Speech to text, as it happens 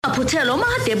Ungaphuthelwa uma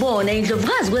kade bona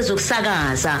indlovukazi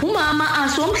kwezokusakaza. Umama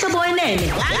Asi woMhlobo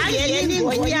wenene. Yayiyeni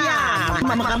ngonyama.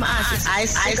 Mama kama Asi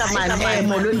ayisika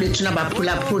manemo lo lethu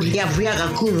nabaphulaphuli. Ngiyavuya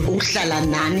kakhulu ukuhlala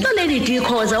nani. ULady D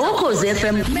khoza woKhozi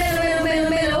FM.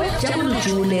 Melo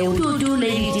Jabulujule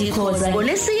ULady D khoza.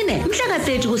 Ngolesine mhla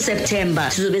ka-30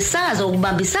 kuSeptember sizobe saza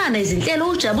ukubambisana izinhlelo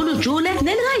uJabulujule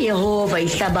nelikaYehova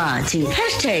ihlabathi.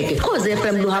 #Khozi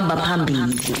FM luhamba phambili.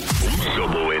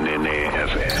 Umhlobo wenene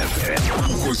FM.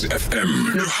 Khozi FM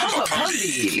luhamba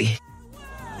phambili.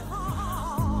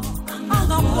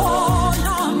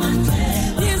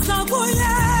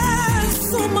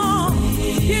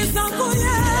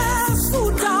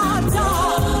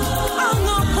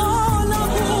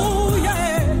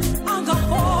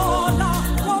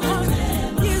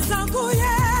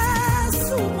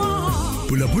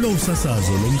 Phulaphula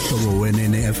usasazo loMhlobo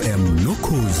wenene FM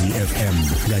noKhozi FM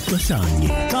ngaxeshanye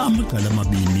xa amagqala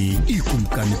amabini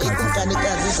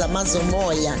ikumkanikazi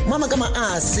zamazomoya. Mama kama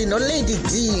Asi noLady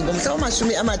D ngomhla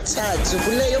wama-30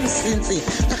 kuleyo msinsi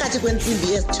phakathi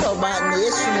kwensimbi yesithoba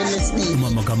neyeshumi.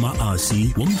 Mama kama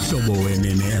Asi woMhlobo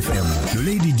wenene FM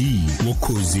noLady D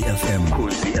woKhozi FM.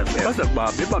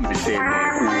 Bazakuba bebambisene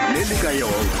kuleli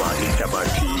kaYehova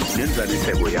ihlabathi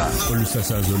nenzaliseko yakho.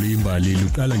 Olusasazo liyimbali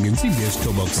luqala ngensimbi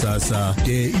yesithoba kusasa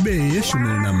de ibe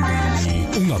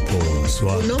ye-12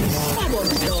 ungaphoswa.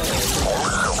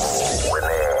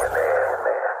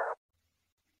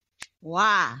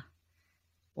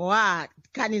 Wa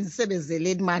khani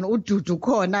nisebenzeleni man ududu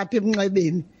khona apha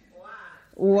emnxebeni.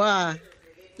 Wa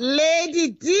Lady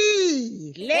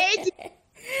D, Lady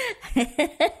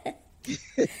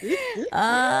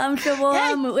Mhlobo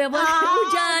wami uyabona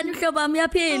unjani mhlobo wami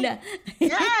uyaphila?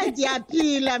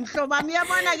 Ndiyaphila mhlobo wami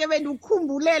uyabona ke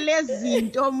bendikhumbule lezi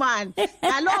zinto man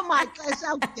ngalo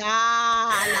maxesha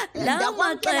kudala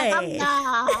ndakwaxela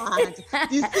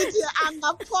disithi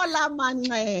angaphola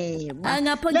manxeba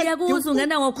angapho ngiyakuzwa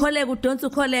ungena ngokholeka udonsa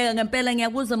ukholeka ngempela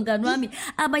ngiyakuzwa mngani wami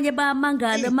abanye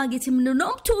bayamangala mangithi mina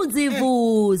nomthunzi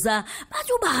vuza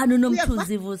bathi ubani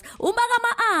nomthunzi vuza uma kama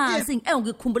Asi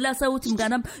ngikukhumbula ukuthi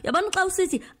mngani wami yabona xa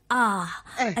usithi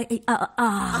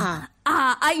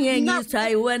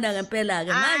ayengizwayi wena ngempela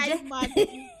ke manje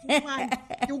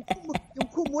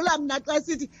ukhumbula mina xa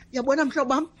sithi yabona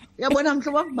mhlobo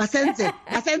wami masenze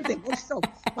ngohlobo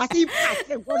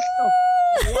masiyiphathe ngohlobo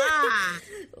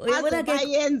uyabona ke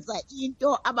bayenza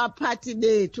into abaphathi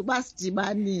bethu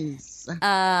basidibanisa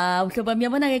mhlobo wami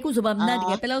yabona ke kuzoba mnandi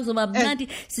ngempela kuzoba mnandi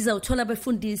sizawuthola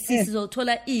befundisi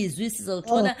sizawuthola izwi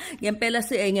sizawuthola ngempela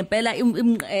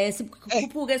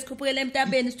sikhuphukele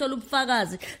emtabeni sithola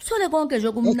ubufakazi sithole konke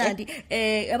nje kumnandi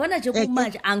yabona nje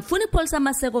kumanje angifuni ipholisa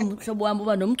amaseko mhlobo wami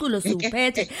uba nomculo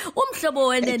siwuphethe umhlobo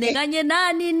wenene kanye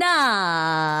nani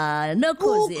na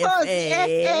noKhozi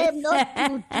FM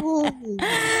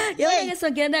yabona ke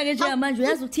songena ke nje manje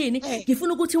uyazi uthini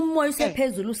ngifuna ukuthi umoya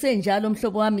usephezulu usenjalo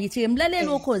mhlobo wami ngithi mlaleli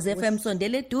woKhozi FM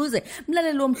sondele eduze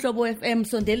mlaleli woMhlobo FM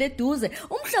sondele eduze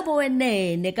umhlobo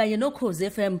wenene kanye noKhozi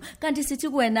FM kanti sithi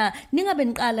kuwena ningabe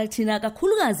niqala thina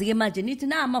kakhulukazi ke manje nithi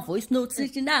na ama voice notes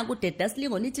sithi na ku Deda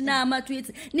Slingo nithi na ama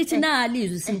tweets nithi na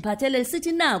lizwi simphathele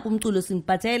sithi na kumculo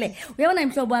simphathele uyabona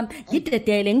mhlobo wami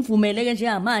ngidedele ngivumeleke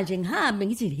nje manje ngihambe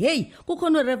ngithi hey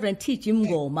kukhona uReverend TG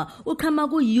Mngoma ukhama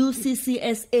ku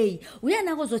UCCSA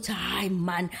uyena kozothi hayi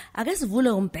man ake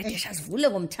sivule ngombhedesha sivule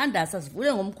ngomthandasa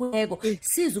sivule ngomkhuleko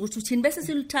sizwe ukuthi uthini bese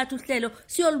siluthatha uhlelo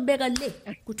siyolubeka le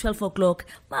ku 12 o'clock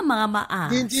mama kama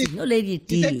Asi noLady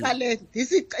D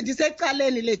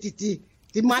ndiseqaleni Lady D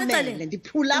ndimamele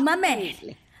ndiphula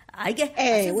mamele ayike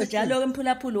asizijalo ke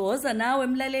mphulaphula woza nawe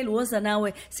emlaleli woza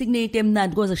nawe sikunete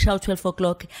emnandi koze shaw 12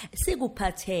 o'clock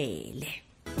sikuphathele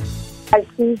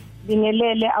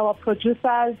asibingelele our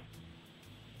producers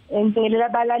ngibingelela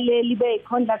abalaleli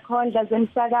beyikhondla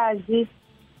zemsakazi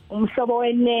umhlobo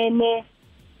wenene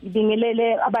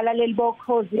ngibingelele abalaleli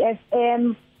boKhozi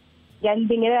FM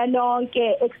ngiyabingelela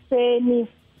nonke ekseni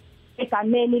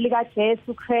egameni lika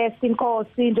Jesu Christ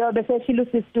inkosi njengoba seshilo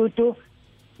sisidudu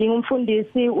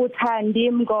ngingumfundisi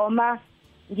uThandi Mngoma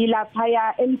ngilapha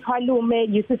ya eMthwalume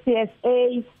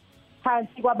UCCSA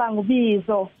phansi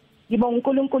kwabangubizo ngibonga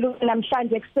uNkulunkulu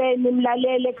namhlanje ekseni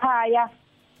imlalele ekhaya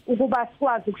ukuba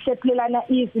sikwazi ukuhlephulelana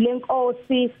izwi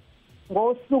lenkosi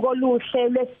ngosuku oluhle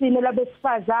lwesine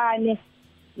labesifazane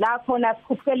lapho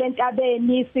nasikhuphukele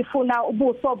entabeni sifuna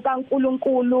ubuso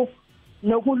bukaNkulunkulu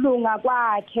nokulunga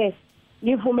kwakhe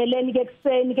nivumeleni ke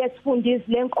kuseni ke sifundise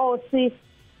lenkosi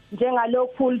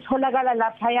njengalokhu litholakala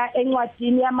lapha ya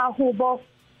encwadini yamahubo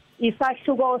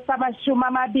isahluko samashumi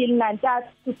 23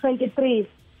 to 23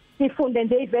 sifunde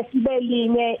nje ivesi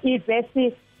belinye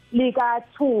ivesi lika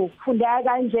 2 fundeka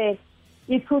kanje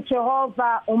ithu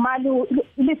Jehova umalu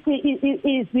lithi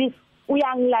izwi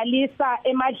uyangilalisa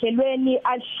emadlelweni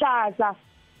ahlaza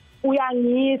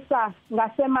uyangisa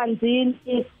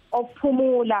ngasemanzini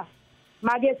okuphumula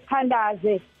make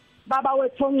sithandaze baba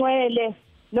wethu ongcwele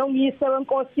nongiyise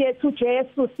wenkosi yethu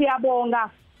Jesu siyabonga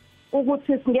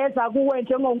ukuthi singeza kuwe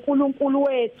njengoNkulunkulu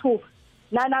wethu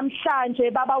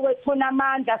namhlanje baba wethu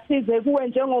namandla size kuwe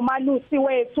njengomalusi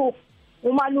wethu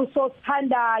umalusi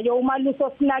osithandayo umalusi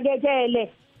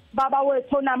osinakekele baba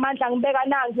wethu namandla ngibeka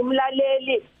nangi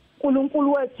umlaleli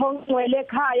uNkulunkulu wethu ongcwele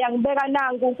ekhaya ngibeka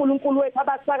nangi uNkulunkulu wethu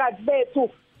abasakazi bethu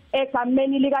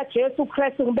egameni lika Jesu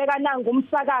Kristu ngibeka nangi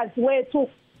umsakazi wethu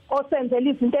osenzela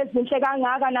izinto ezinhle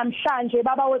kangaka namhlanje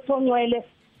baba wethu ongcwele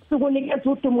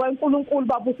sikunikeza udumo kaNkulunkulu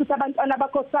babusisa abantwana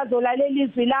bakho sazolalela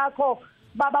izwi lakho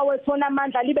baba wethu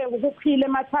namandla libe ngokuphila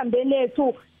emathambeni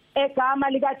ethu egama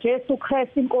lika Jesu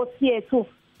Kristu inkosi yethu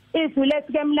izwi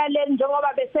lethu ke mlaleli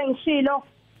njengoba bese ngishilo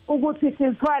ukuthi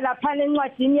sizithwala lapha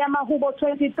encwadini yamaHubo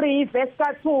 23 verse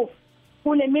ka2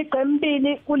 kunemigqa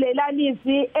emibili kulela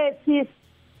lizwi ethi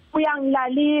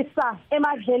uyangilalisa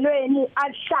emadlelweni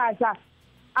ahlaza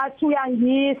athi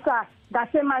uyangisa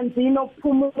ngasemanzini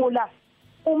okuphumula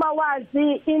uma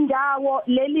wazi indawo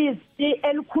lelizwi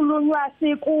elikhulunywa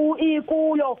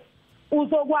kuyo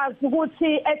uzokwazi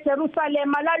ukuthi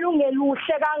eJerusalem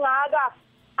lalungeluhle kangaka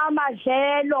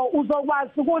amadlelo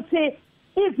uzokwazi ukuthi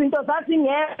izinto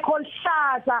zazingekho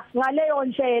lihlaza ngaleyo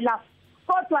ndlela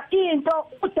kodwa into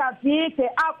uDavid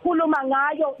akhuluma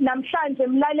ngayo namhlanje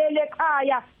emlaleli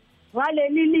ekhaya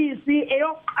ngaleli lizwi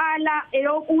eyoqala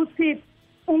eyokuthi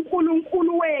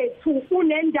uNkulunkulu wethu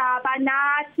unendaba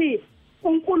nathi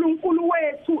uNkulunkulu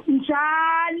wethu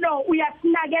njalo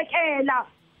uyasinakekela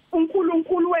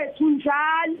uNkulunkulu wethu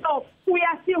njalo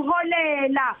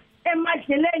uyasiholela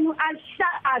emadleleni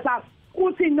ahlaza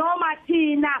kuthi noma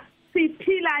thina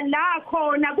siphila la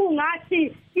khona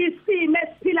kungathi isimo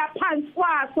esiphila phansi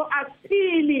kwaso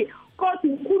asiphili kodwa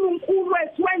uNkulunkulu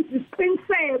wethu wenza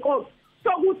isiqiniseko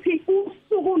sokuthi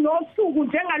usuku nosuku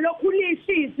njengalokhu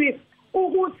lishizwi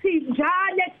ukuthi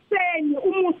njalo ekseni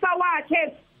umusa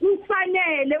wakhe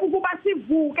ufanele ukuba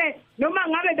sivuke noma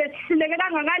ngabe besihluleke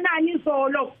kangakanani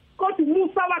izolo kodwa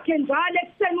umusa wakhe njalo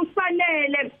ekseni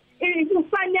ufanele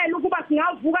ukuba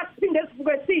singavuka siphinde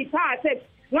sivuke sithathe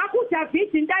ngakho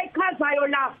uDavid into ayichazayo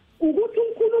la ukuthi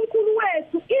uNkulunkulu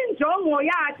wethu injongo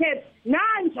yakhe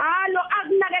nanjalo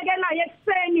akunakekelayo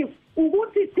ekseni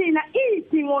ukuthi thina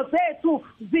izidingo zethu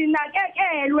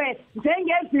zinakekelwe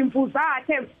njengezimvu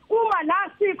zakhe uma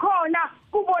la sikhona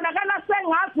kubonakala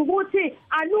sengazi ukuthi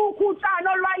alukho utshani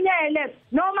olwanyele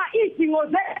noma izidingo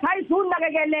zethu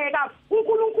ayizunakekeleka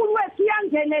uNkulunkulu wethu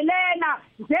uyangenelela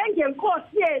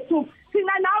njengenkosi yethu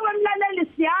thina nawe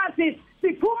mlaleli siyazi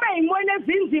siphume imone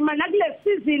ezinzima nakule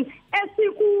season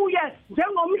esikuye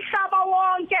njengomhlaba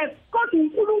wonke kodwa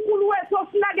uNkulunkulu wethu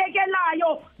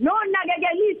osinakekelayo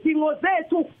nonakekela izidingo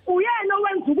zethu uyena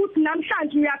owenza ukuthi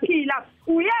namhlanje uyaphila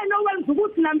uyena owenza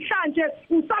ukuthi namhlanje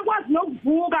usakwazi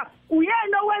nokuvuka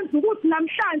uyena owenza ukuthi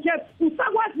namhlanje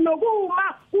usakwazi nokuma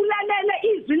ulalele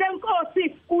izwi lenkosi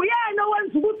uyena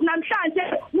owenza ukuthi namhlanje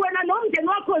wena nomndeni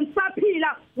wakho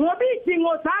nisaphila ngoba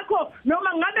izidingo zakho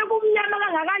noma ngabe kumnyama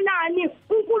kangakanani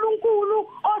uNkulunkulu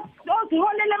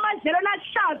oziholela emadlelweni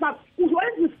ahlaza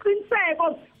uwenza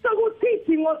isiqiniseko sokuthi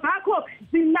izidingo zakho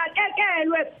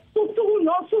zinakekelwe usuku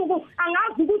nosuku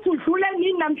angazi ukuthi udlule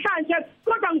nini namhlanje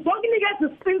kodwa ngizokunikeza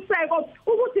isiqiniseko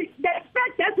ukuthi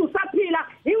expect usaphila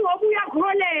ingoba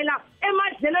uyakuholela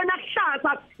emadlelweni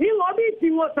ahlaza ingoba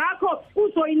izidingo zakho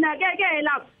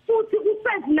uzoyinakekela futhi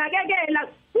usezinakekela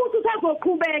futhi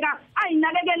usazoqhubeka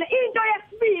ayinakekele into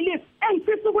yesibili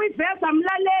engifisa ukuyiveza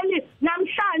mlaleli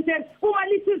namhlanje uma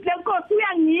lithi lenkosi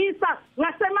uyangisa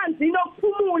ngasemanzini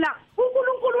okuphumula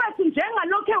uNkulunkulu wethu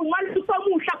njengalokho umalusi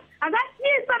omuhla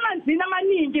akasiyisa amanzini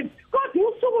amaningi kodwa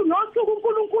usuku nosuku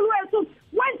uNkulunkulu wethu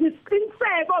wenza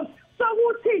isiqiniseko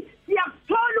sokuthi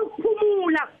siyakuthola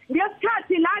ukuphumula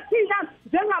ngesikhathi lathina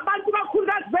njengabantu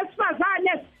kakhulukazi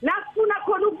besifazane la sifuna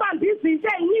khona ukubamba izinto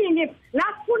eziningi la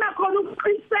sifuna khona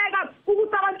ukuqiniseka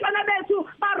ukuthi abantwana bethu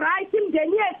ba-right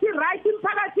imndeni yethu right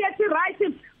imphakathi yethu right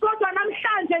kodwa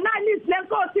namhlanje nalizwi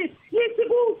lenkosi lithi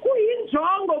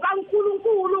kuyinjongo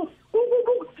kaNkulunkulu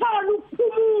ukuthola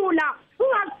ukuphumula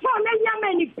ungakuthole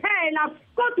enyameni kuphela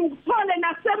kodwa ukuthole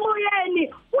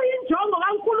nasemoyeni kuyinjongo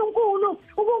kaNkulunkulu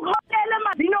ukuholela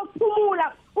emazini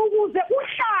okuphumula ukuze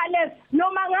uhlale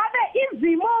noma ngabe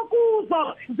izimo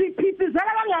kuzo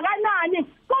ziphithizela kangakanani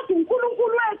kodwa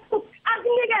uNkulunkulu wethu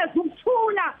akunikeze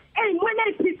ukuthula ezimweni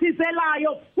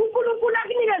eziphithizelayo uNkulunkulu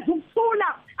akunikeze ukuthula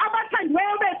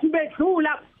abathandiweyo bethu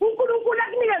bedlula uNkulunkulu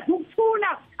akunikeze ukuthula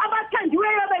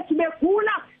abathandiweyo bethu begula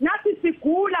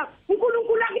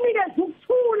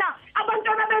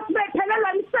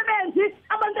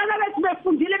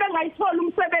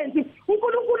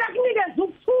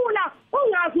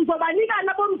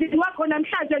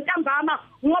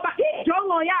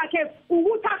yakhe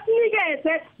ukuthi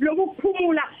asinikeze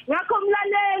lokuphumula ngakho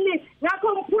mlaleli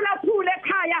ngakho mphulaphula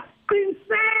ekhaya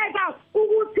qiniseka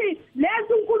ukuthi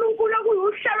lezi uNkulunkulu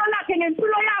okuyihlelo lakhe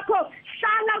ngempilo yakho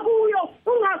hlala kuyo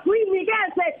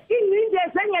ungazinikeze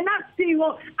ingcindezi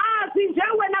engenasidingo azi nje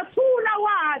wena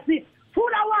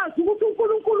thula wazi ukuthi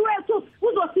uNkulunkulu wethu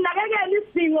uzosinakekela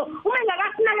isidingo uma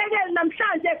engakasinakekeli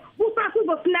namhlanje kusasa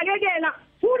uzosinakekela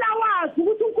thula wazi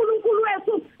ukuthi uNkulunkulu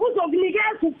wethu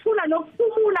uzokunikeza ukuthula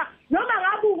nokuphumula noma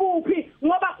ngabe ukuphi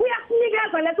ngoba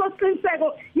kuyasinikeza leso siqiniseko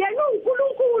yena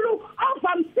uNkulunkulu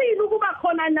ovamsile ukuba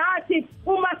khona nathi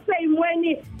uma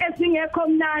seyimweni ezingekho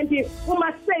mnandi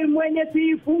uma seyimweni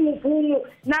ezivunguvungu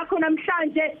nakho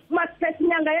namhlanje uma siphethe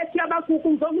inyanga yethu yabagugu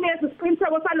ngizokunikeza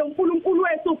isiqiniseko salo uNkulunkulu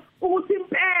wethu ukuthi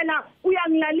impela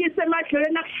uyangilalisa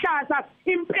emadlelweni akuhlaza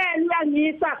impela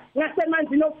uyangisa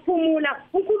ngasemanzini okuphumula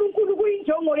uNkulunkulu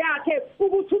kuyinjongo yakhe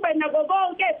ukuthi ube nako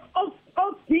konke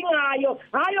okudingayo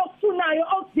hayi okufunayo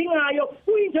okudingayo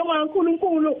kuyinjongo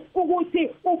kaNkulunkulu ukuthi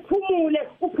uphumule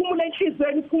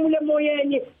enhlizweni uphumule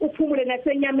emoyeni uphumule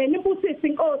nasenyameni ibusise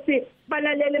inkosi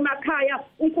balalele emakhaya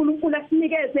uNkulunkulu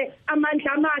asinikeze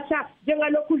amandla amasha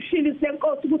njengalokhu ushilo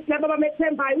senkosi ukuthi laba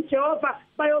abamethembayo uJehova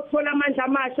bayothola amandla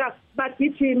amasha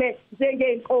bagijime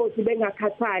njengeenkosi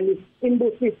bengakhathali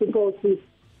inbusise inkosi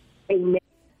amen.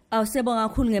 Siyabonga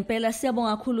kakhulu ngempela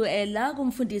siyabonga kakhulu la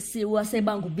kumfundisi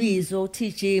waseBangubizo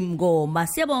TG Mngoma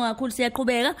siyabonga kakhulu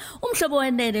siyaqhubeka umhlobo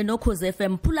wenene noKhozi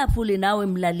FM phulaphuli nawe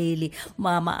mlaleli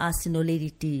mama asi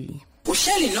noLady D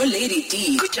uhleli noLady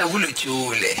D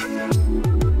kuJabulujule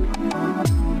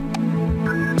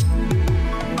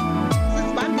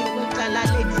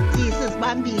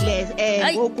sibambile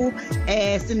ngoku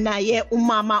sinaye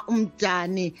umama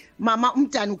umdani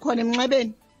ukhona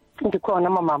emnxebeni ndikhona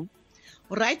mama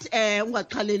right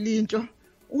ungaqhaleli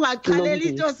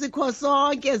into sikho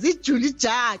sonke zijule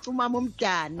ijaji umama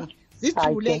umdani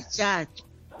zijule ijaji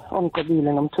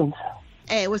omgqibile nomthunzi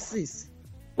wesisi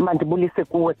mandibulise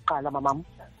kuwe kuqala mamam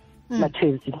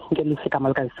Mathezi ngelihle igama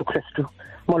likaYesu Kristu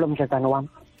molo mdlezane wami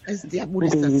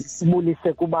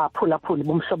ndibulise kuba phulaphuli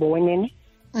bomhlobo wenene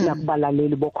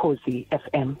nakubalaleli boKhozi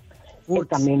FM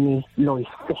egameni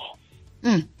loyise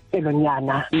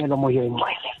elonyana nelomoya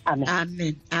engcwele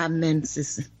amen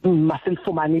sisi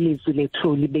masilifumane ilizwi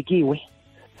lethu libekiwe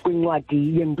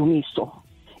kwincwadi yendumiso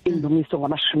indumiso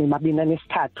ngamashumi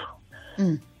 23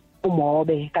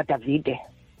 umobe kaDavide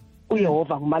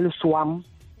uYehova ngumalusi wami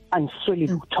andisweli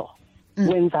lutho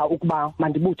wenza ukuba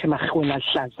mandibuthe emarhweni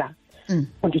alihlaza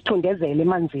undithundezele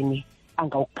emanzini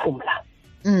angawukuphumla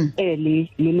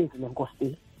eli lilizwi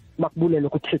lenkosi makubulele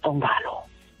kuThixo ngalo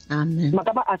amen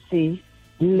makaba asi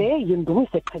le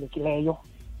yindumiso eqhelekileyo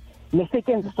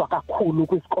nesetyenziswa kakhulu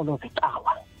kwizikolo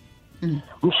zecawa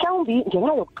mhlawumbi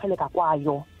ngenxa yokuqheleka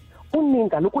kwayo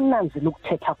uninga lokunanzila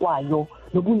ukuthetha kwayo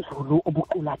nobunzulu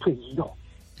obuqulathwe yiyo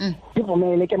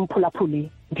ndivumele ke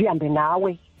mphulaphuli ndihambe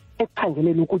nawe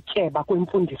ekukhangeleni ukutyeba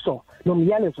kwemfundiso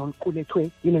nomyalezo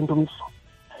oluqulethwe yile ndumiso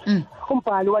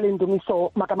umbhali wale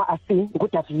ndumiso makama asi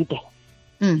nguDavide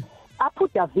apho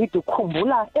uDavide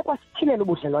ukhumbula ekwasithilela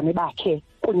ubudlelwane bakhe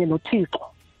kunye noThixo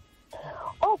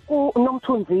oku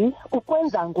nomthunzi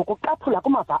ukwenza ngokuqaphula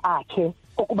kumava akhe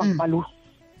okuba ngumalusi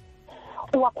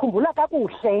uwakhumbula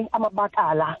kakuhle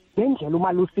amabakala ngendlela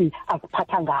umalusi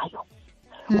aziphatha ngayo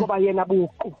ngoba yena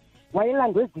buqu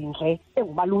wayelandwe ezindle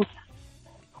engumalusi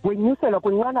wenyuselwa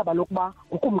kwinqanaba lokuba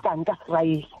ngukumkani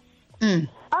kaIsrayeli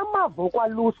amavo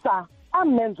kwalusa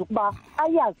amenza ukuba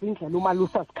ayazi indlela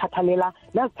umalusi azikhathalela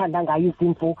nazithanda ngayo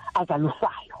izimvu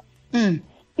azalusayo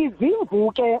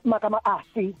izimvu ke makama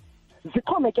asi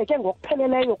zixhomekeke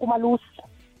ngokupheleleyo kumalusi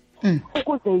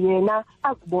ukuze yena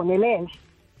azibonelele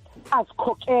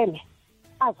azikhokele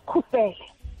azikhusele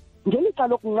ngelixa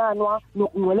lokunqanwa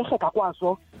nokungcwelesheka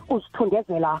kwazo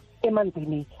uzithundezela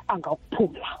emanzini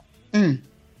angawukuphumla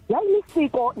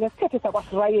yayilisiko nesithethe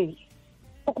sakwaIsrayeli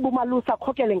ukuba umalusi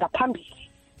akhokele ngaphambili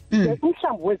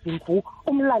umhlambi wezimvu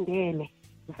umlandele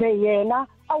ze yena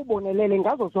awubonelele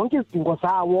ngazo zonke izidingo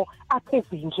zawo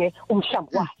aphezinje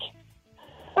umhlambi wakhe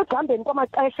ekuhambeni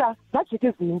kwamaxesha zajika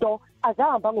izinto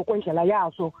azahamba ngokwendlela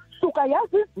yazo suka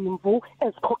yazi izimvu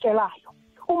ezikhokelayo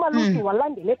umalusi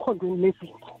walandela ekhondweni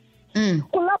lezimvu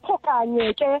kulapho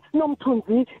kanye ke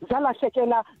nomthunzi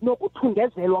zalahlekela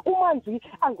nokuthundezelwa kumanzi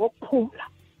angokuphumla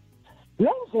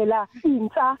lendlela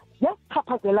intsha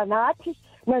yasichaphazela nathi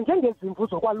nanjengezimvu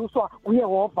zokwaluswa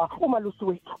uYehova umalusi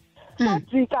wethu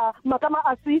sajika makama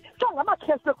asi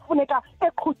ngamakhesi ekufuneka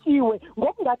eqhutyiwe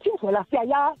ngokungathi indlela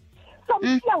siyayazi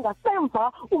samsiya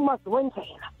ngasemva umazi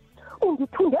wendlela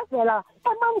undithundezela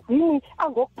emanzini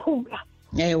angokuphumla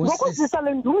ngokuzisa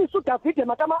le ndumiso uDavide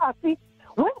makama asi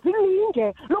wenza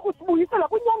ilinge lokusibuyisela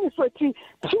kwinyaniso ethi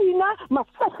thina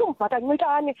masisahle umva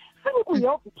kancikane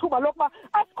sinikuYehova ithuba lokuba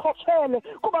asikhokhele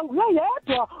kuba nguye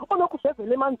yedwa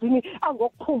onokuvezela emanzini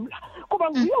angokuphumla kuba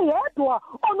nguye yedwa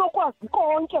onokwazi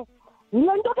konke.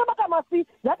 Lento ke bakamasi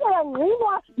yake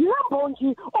yangqinwa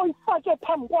yilembonji oyifake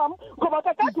phambi kwami ngoba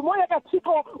kakade umoya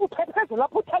kaThixo uphepheze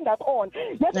lapho uthanda khona.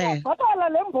 Yake bakala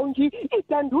lembonji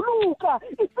idanduluka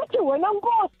isithi wena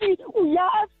Nkosi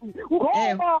uyazi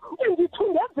ngoba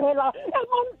ungithundezela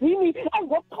emanzini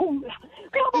angokuphumla.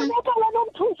 Kuyabonakala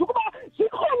nomthunzi kuba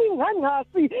zikhona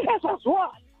ingangasi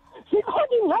ezaziwayo.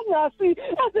 Zikhona ingangasi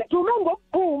ezidume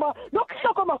ngokuphuma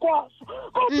nokuhlokoma kwazo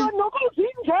kodwa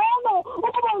nokuzinjalo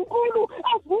ukuba nkulu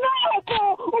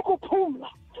azinako ukuphumla.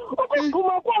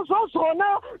 Ukuphuma kwazo zona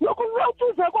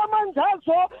nokunqathuza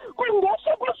kwamanzazo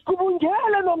kungeshe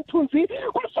kusigubungele nomthunzi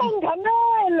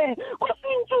kusongamele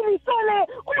kusintsilisele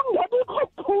kungabikho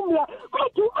ukuphumla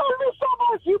kodwa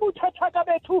ulisobazi ubuthathaka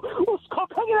bethu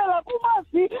usikhokhelela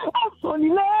kumazi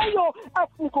azolileyo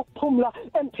asinika ukuphumla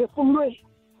emphefumulweni.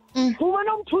 Uma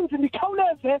nomthunzi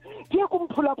nikhawuleze ndiye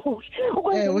kumphulaphuli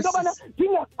ukwenza into yobana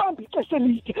ndingakubambi ixesha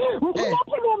elide.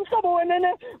 Mphulaphuli womhlobo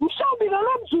wenene mhlawumbi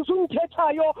ngalomzuzu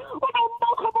undithethayo ubomi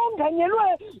bakho bonganyelwe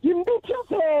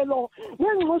yimpithizelo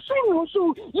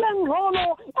nengxushungxushu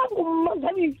yengxolo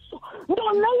engummangaliso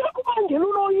nto leyo kubangela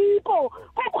uloyiko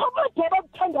kukho amadeba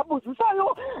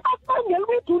akuthandabuzisayo akubangela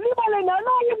ukuthi ulibale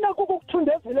naloyo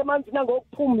nakukukuthundezela emanzini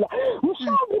angokuphumla.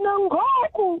 Mhlawumbi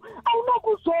nangoku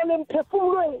awunokuzola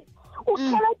emphefumulweni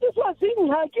uthalatiswa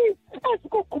zingxaki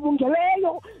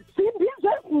ezikugubungeleyo zimbize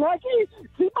ezingxaki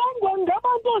zibangwa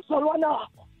ngabantu ozalwa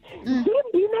nabo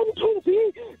zimbi nemthunzi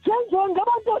zenziwa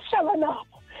ngabantu ohlala nabo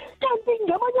kanti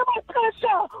ngamanye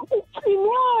amaxesha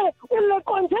ucinwe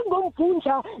uleqwa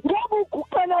njengomvunja ngabe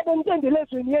uguqela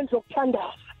bentendelezweni yendlu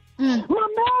yokuthandaza.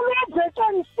 Mamela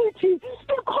eVersani City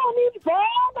ikhona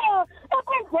imvana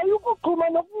ekwenzayo ukugquma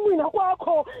nokunqina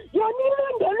kwakho yona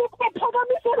ilindele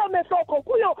ukuphakamisela mehloko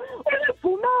kuyo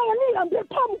ulivumele lihambe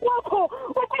phambi kwakho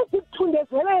ukuze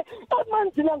kuthundezele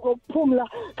emanzini ngokuphumla.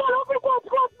 Kaloku kwathi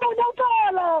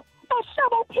kwasibonakala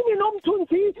ahlabathini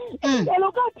nomthunzi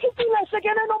indelo kaThixo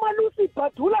ilahlekene nomalusi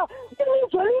ibhadula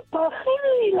ilizwe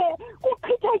libhahile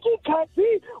kuchitheka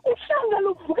igazi uhlanga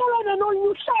luvukelana nolunye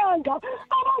uhlanga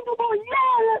abantu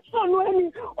boyele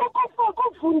esonweni ukufa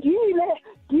kuvundile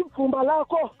ngivumba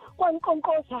lakho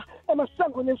kwankonkoza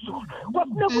emasangweni ezulu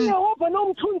kwafuneka uYehova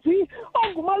nomthunzi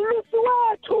ongumalusi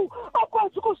wethu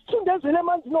akwazi ukusithundezela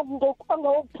emanzini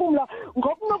angokuphumla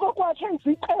ngokunoko kwakhe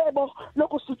enza icebo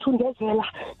lokusithundezela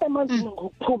emanzini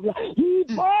ngokuphumla.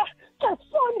 Yiba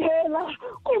kasondela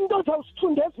kumntu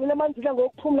ozawusithundezela emanzini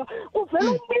ngokuphumla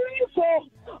kuvela umbizo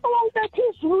owawubethi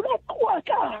izulu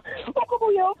leqwaka ukuba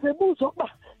uYehova ebuza ukuba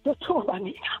ndethuba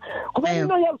nina kuba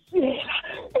into yawusiyela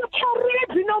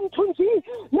ikharibhi nomthunzi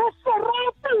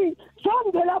neserafi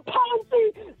zandela phansi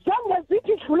zange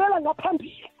zithi dlulela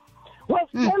ngaphambili.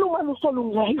 Wasicela umalusi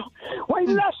olungileyo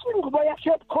wayilasha ingubo yakhe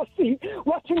ebukhosini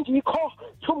wathi ndikho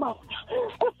thumawuna.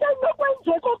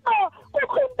 Kusenokwenzeka ukuba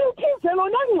kukho impithizelo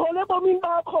nengxolo ebomini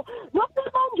bakho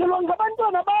nokubangelwa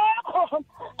ngabantwana bakho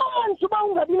amanzi uba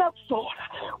ungabi nakuzola.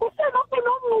 Usenokuba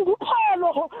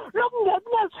nomnqunguphalo lokungabi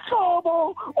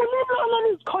nezihlobo ulilolo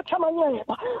lizikhotha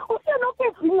amanxeba. Usenokuba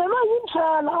uvincelwe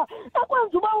yindlala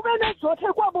ekwenza uba ube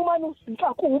nezothe kwabo umane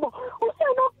uzika kubo.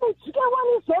 Usenokuba ujike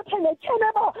wanizothe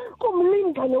netyeneba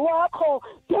umlingane wakho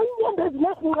ngenyembezi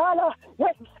nezinqala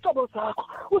nezisihlobo zakho.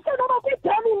 Usenoba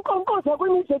kudala inkonkoza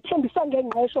kwimizi ethembisa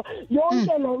ngengqesho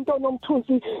yonke le nto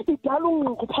nomthunzi idala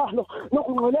unqunguphalo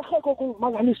nokungqoleheko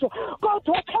kungumangaliso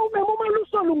kodwa khe umeme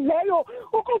umalusi olungileyo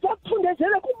ukuze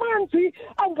akuthundezele kumanzi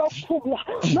angokuphumla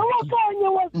nowakanye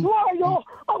waziwayo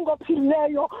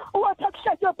ongophilileyo owathi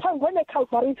akuhlatywe phangweni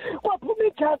eCalvary kwaphuma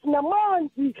igazi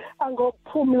namanzi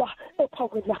angokuphumla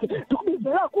ephangweni lakhe.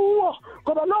 Ndikubizela kuwo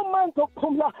ngoba loo manzi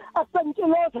okuphumla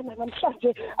asantsheleza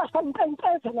namhlanje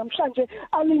asamqenkqeza namhlanje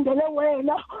alindele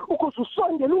wena ukuze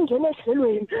usondele ungene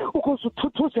ehlelweni ukuze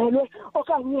uthuthuzelwe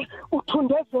okanye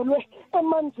uthundezelwe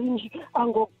emanzini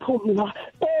angokuphumla.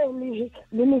 Eli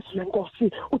lilizwi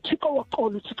lenkosi uThixo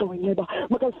woxolo uThixo weneba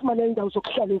makasifumane indawo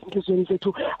zokuhlala ezinhlizweni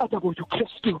zethu adabuye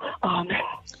uKristu. Amen.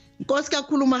 Nkosi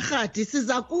kakhulu Marhadi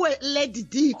siza kuwe Lady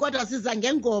D kodwa siza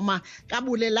ngengoma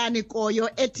kabulelani koyo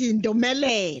ethi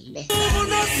ndomelele.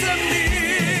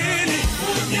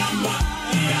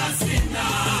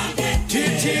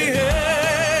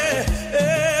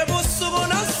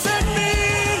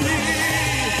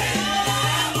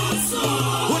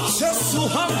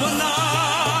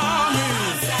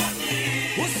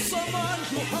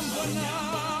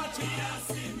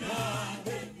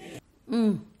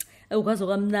 ukwazi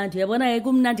kwamnandi uyabona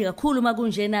kumnandi kakhulu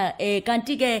makunjena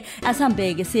kanti ke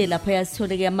asihambeke siye lapha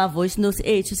yasithole ke ama voice notes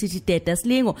ethu sithi Deda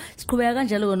Slingo siqhubeka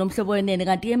kanjalo noMhlobo wenene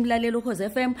kanti emlalelo ukhoze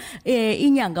FM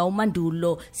inyanga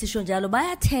umandulo sisho njalo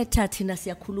bayathetha thina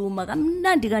siyakhuluma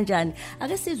kamnandi kanjani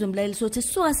ake sizwe umlaleli sothi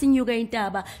sisuka sinyuke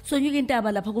intaba sonyuka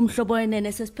intaba lapha kuMhlobo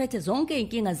wenene sesiphethe zonke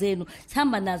inkinga zenu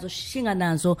sihamba nazo shishinga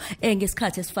nazo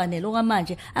ngesikhathi esifanele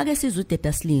okwamanje ake sizwe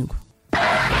uDeda Slingo.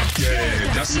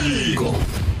 Deda Slingo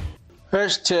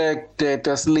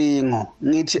 #Deda Slingo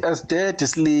ngithi asidede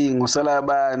Slingo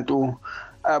salabantu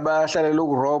abahlalela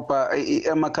ukurobha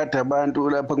amakhadi abantu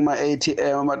lapha kuma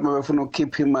ATM abantu bafuna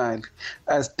ukukhipha imali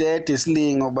asidede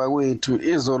Slingo bakwethu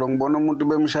izolo ngibona umuntu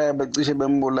bemshaya becishe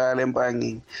bembulala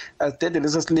empangeni asidede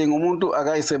leso Slingo umuntu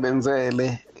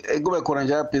akayisebenzele kube khona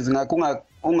nje abhizi ngakho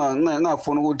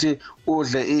ungafuni ukuthi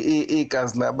udle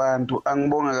igazi labantu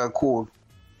angibonga kakhulu.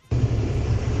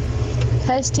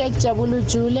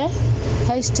 #Jabulujule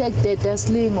 #Deda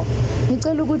Slingo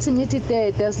ngicela ukuthi ngithi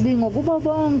Deda Slingo kuba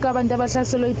bonke abantu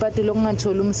abahlaselwe ibhadi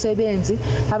lokungatholi umsebenzi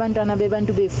abantwana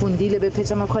bebantu befundile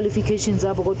bephethe ama qualifications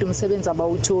abo kodwa umsebenzi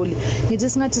abawutholi ngithi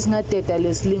singathi singadeda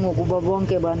leSlingo kuba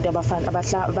bonke abantu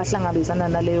abahlangabezana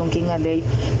naleyo nkinga leyo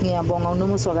ngiyabonga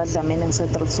unomuso wakadlamene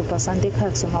ngisedrop super sante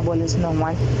ekhaya kusemabole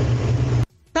sinomwani.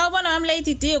 Sawubona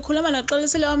ULady D ukhuluma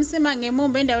noXolisile wamsima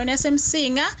ngemumba endaweni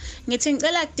yaseMsinga ngithi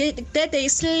ngicela kudede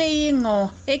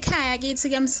iSlingo ekhaya kithi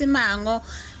keMsimango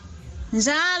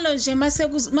njalo nje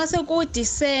mase ku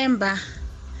December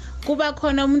kuba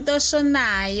khona umuntu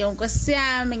oshonayo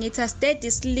nkosiyami ngithi asidede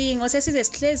iSlingo sesize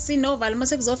sihlezi sinovalo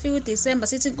mase kuzofika uDecember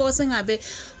sithi inkosi ngabe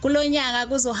kulonyaka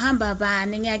kuzohamba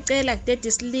bani ngiyacela kudede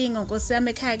iSlingo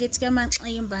nkosiyami ekhaya kithi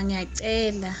keManximba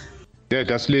ngiyacela.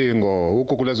 Deda Slingo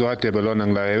ukukulezo hadebe lona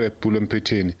ngila eBhulu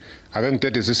emphethini ake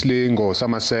ngidede iSlingo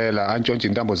samasela antshontshe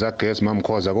intambo zagesi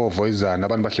mamkhoza kovoyizana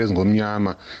abantu bahlezi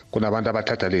ngomnyama kunabantu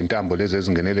abathatha le intambo lezi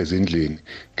ezingenele ezindlini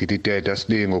ngithi Deda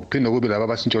Slingo kuphinde kube laba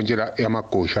abasintshontshelwa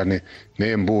amagusha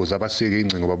nezimbuzi abasika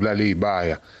ingcingo babulala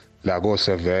izibaya la ko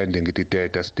 7 ngithi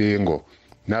Deda Slingo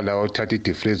nalawo uthatha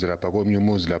idifreezer lapha komnye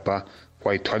umuzi lapha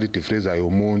kwayithwala idifreezer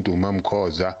yomuntu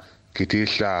mamkhoza ngithi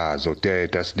ihlazo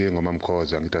Deda Slingo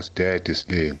mamkhoza ngithi asidede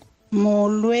Slingo.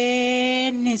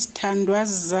 Molweni sithandwa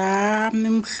zami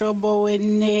Mhlobo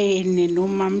wenene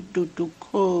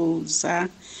noMamdudukhoza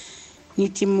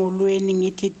ngithi molweni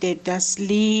ngithi Deda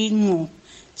Slingo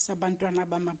sabantwana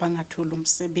bama bangathola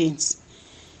umsebenzi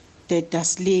Deda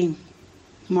Slingo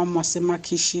mama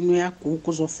wasemakhishini uyaguga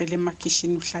uzofela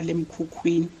emakhishini uhlala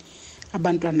emkhukhwini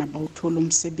abantwana bawuthola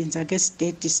umsebenzi ake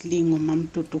sidede Slingo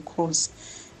Mamdudukhoza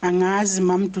angazi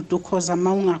Mamdudukhoza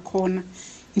mawungakhona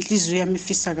inhliziyo yami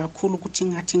ifisa kakhulu ukuthi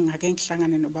ngathi ngake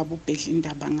ngihlangane nobaba uBhedla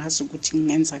indaba ngazi ukuthi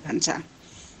ngingenza kanjani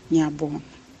ngiyabonga.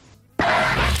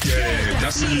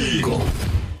 Deda Slingo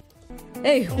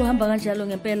kuhamba kanjalo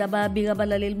ngempela babika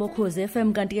abalaleli bokhoze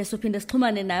FM kanti ke sophinde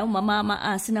sixhumane naye umama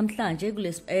asi namhlanje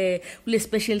kule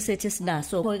special set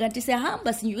esinaso kanti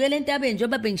siyahamba sinyukele entabeni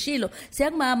njengoba bengishilo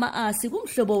siyakumama asi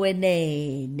kuMhlobo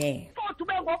wenene.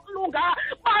 Ube ngokulunga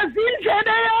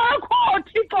bazindlebe yakho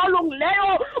Thixo olungileyo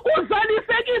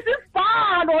uzalisekisa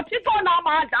isibhalo Thixo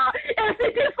namandla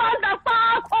esithi isandla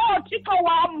sakho Thixo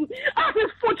wami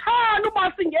asisifuthana uma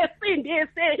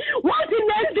singesindisi wathi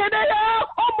nendlebe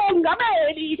yakho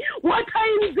mongameli wathi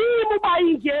inzima uba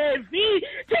ingevi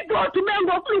Thixo ume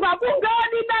ngokulunga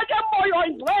kungani nake moyo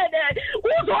ingcwele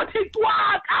uzothi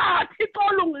cwaka Thixo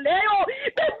olungileyo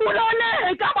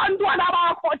bebulaleka abantwana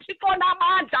bakho Thixo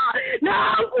namandla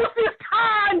nanku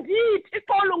sisithandi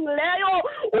Thixo olungileyo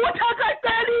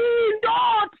uthakacela into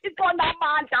Thixo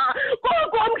namandla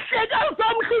kokomhlekazi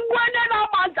omhlingwane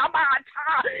namandla matha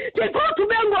Thixo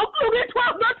ume ngokulunga it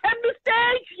was not a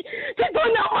mistake Thixo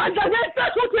namandla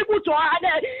ngexesha uthi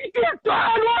kujwane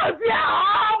idwalo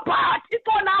ziyahamba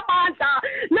Thixo namandla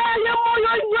naye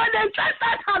moyo ingcwele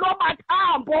nhlahlatha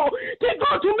lomathambo Thixo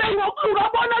ume ngokulunga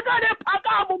bonakale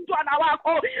phakama umntwana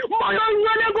wakho moyo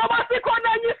ingcwele ngoba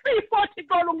sikhona isifo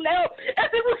Thixo olungileyo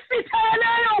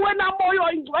esikusitheleyo wena moyo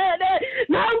ingcwele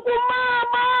nanku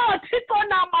mama Thixo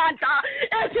namandla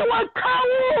ethi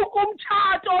waqhawuka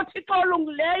umtshato Thixo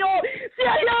olungileyo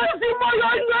siyayazi moyo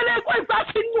ingcwele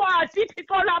kwezakhe incwadi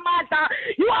Thixo namandla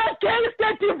you are against the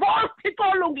divorce Thixo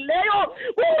olungileyo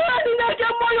ungani nake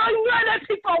moyo ingcwele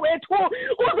Thixo wethu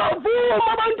uzovuma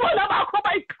abantwana bakho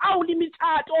bayiqhawula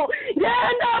imitshato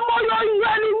ngena moyo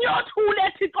ingcwele inyothule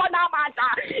Thixo namandla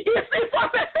isifo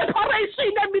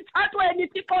separation emitshatweni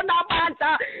Thixo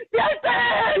namandla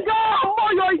siyacenga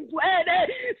moyo ingcwele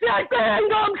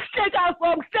siyacenga umhlekazi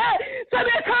omhle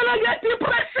sebekhala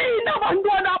ngedepression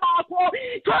abantwana bakho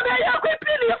jobe yakho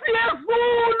ipilisi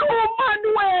yezulu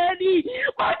Manueli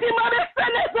bathi mabe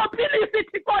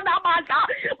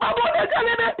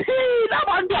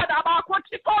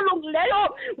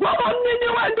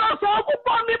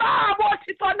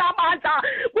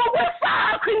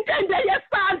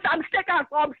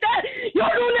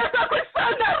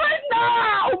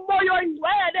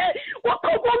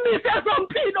iziyobisi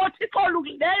ezompilo Thixo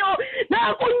olukileyo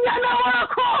nakunyana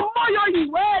wakho umoya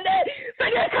oyingcwele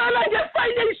sekekhala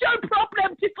nge-financial problem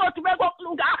Thixo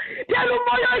tubekokulunga phela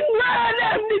umoya oyingcwele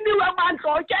mniniwe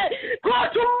amandla ke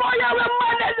kodwa umoya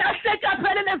wemali elahleka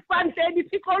phelele esandleni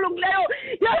Thixo olukileyo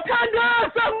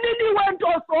yathandaza mniniwe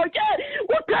ntoso ke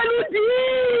uphela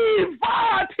undiva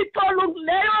Thixo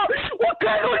olukileyo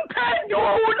uphela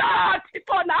undiphendula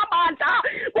Thixo namandla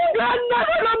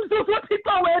unganakela mzuzu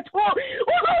Thixo wethu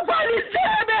uzovala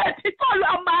isebe Thixo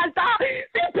lamandla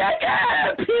sibheke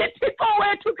phi Thixo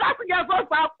wethu xa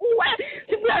singezoza kuwe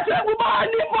sincedwe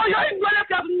ngubani moya oyingcwele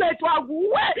siyakuncedwa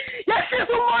kuwe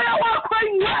yehlisa umoya wakho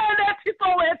oyingcwele Thixo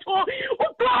wethu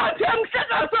uqothe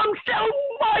mhlekazi omhle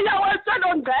umoya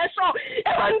weselongqesho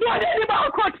ebantwaneni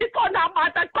bakho Thixo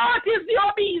namandla qothe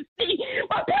iziyobisi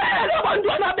baphele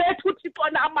abantwana bethu Thixo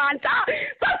namandla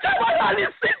sajabalala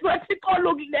isizwe Thixo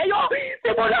olukileyo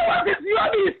sibulawa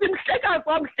ziziyobisi mhlekazi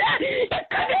omhle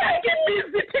eqhekeke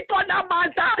imizi Thixo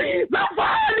namandla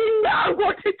zavala inyango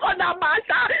Thixo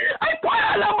namandla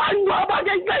ayibhala amangcwaba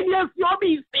ngenxeni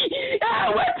yeziyobisi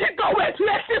ewe Thixo wethu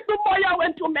yehlisa umoya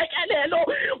wentumekelelo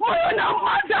moya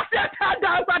namandla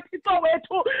siyathandaza Thixo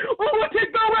wethu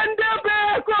uThixo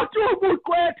wendebeko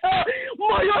tubuqwetha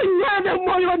moya oyingcwele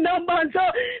moya namandla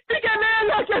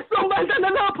fikelela ke somandla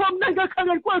nalapho mna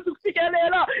ngakhange ngikwazi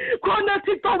ukufikelela khona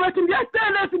Thixo wethu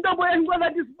ngiyacela izinto engcwele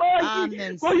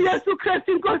ndizibonke ngoYesu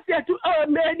Kristu inkosi yethu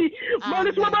amen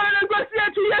manje sibabalele inkosi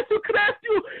yethu Yesu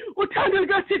Kristu uthando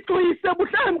likaThixo yise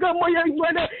buhlanga ngamoya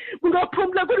oyingcwele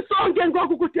kungaphumula kulisonke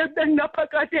ngoku kude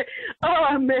bengaphakade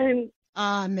amen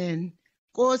amen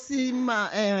Nkosi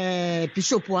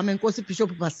Bishop wami Nkosi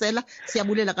Bishop Basela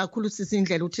siyabulela kakhulu sisi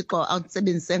indlela uThixo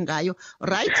awusebenzise ngayo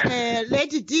right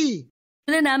Lady D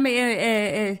nami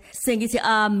sengithi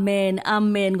amen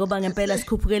ngoba ngempela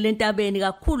sikhuphukele entabeni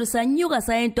kakhulu sanyuka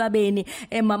saya entwabeni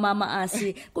mama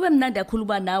asi kube mnandi kakhulu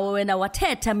ba nawe wena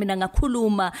wathetha mina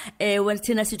ngakhuluma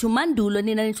wena sithi umandulo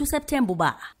nina nithi uSeptember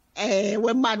ba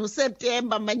wemani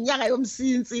uSeptember manyaka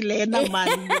yomsinsi lena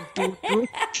mani dudu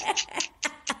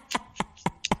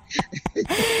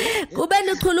kube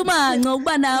nikhuluma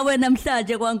ngokuba nawe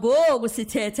namhlanje kwangoku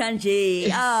sithetha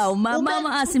nje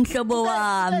mama asimhlobo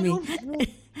wami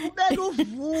ubela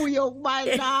uvuyo ukuba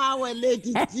nawe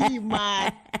Lady D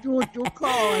man dudu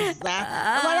khoza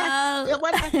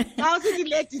yabona awusithi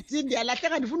Lady D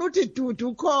ndiyalahleka ndifuna uthi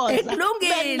dudu khoza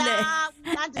kulungile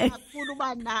manje kakhulu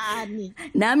banani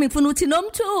nami ngifuna uthi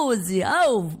nomthuzi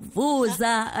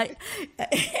vuza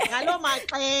ngalo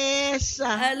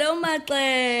maxesha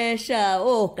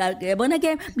yabona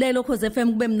ke mlelo Khoze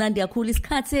FM kube mnandi kakhulu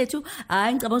isikhathi sethu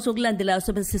hayi ngicabanga sokulandelayo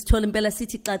sobe sisithola impela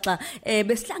sithi xaxa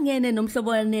besihlangene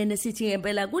nomhlobo wenene sithi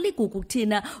ngempela kuligugu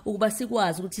kuthina ukuba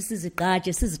sikwazi ukuthi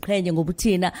sizigqaje siziqhenye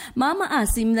ngobuthina mama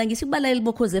asi mina ngisikubalaleli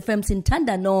boKhoze FM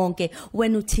sinithanda nonke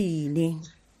wena uthini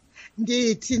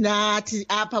Ndithi nathi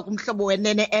apha kumhlobo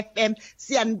wenene FM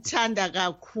siyanithanda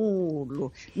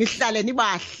kakhulu nihlale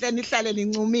nibahle nihlale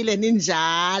nincumile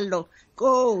ninjalo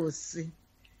Nkosi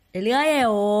elika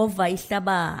Yehova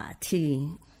ihlabathi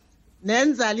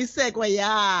nenzaliseko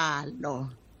yalo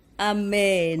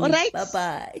amen right. Bye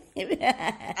bye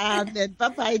amen bye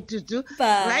bye dudu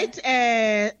bye. Right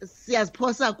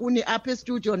siyaziphosa kuni apha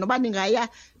e-studio noba ningaya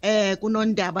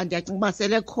kunondaba ndiyacinga uba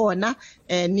sele khona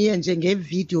niye nje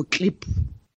nge-video clip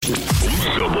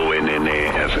umhlobo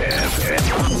wenene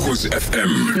FM Khoze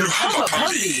FM nohamba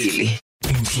phambili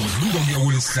umhlobo kuya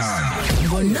kulesihlanu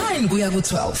ngo9 kuya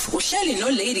ku12 uhleli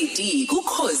noLady D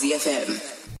kuKhoze FM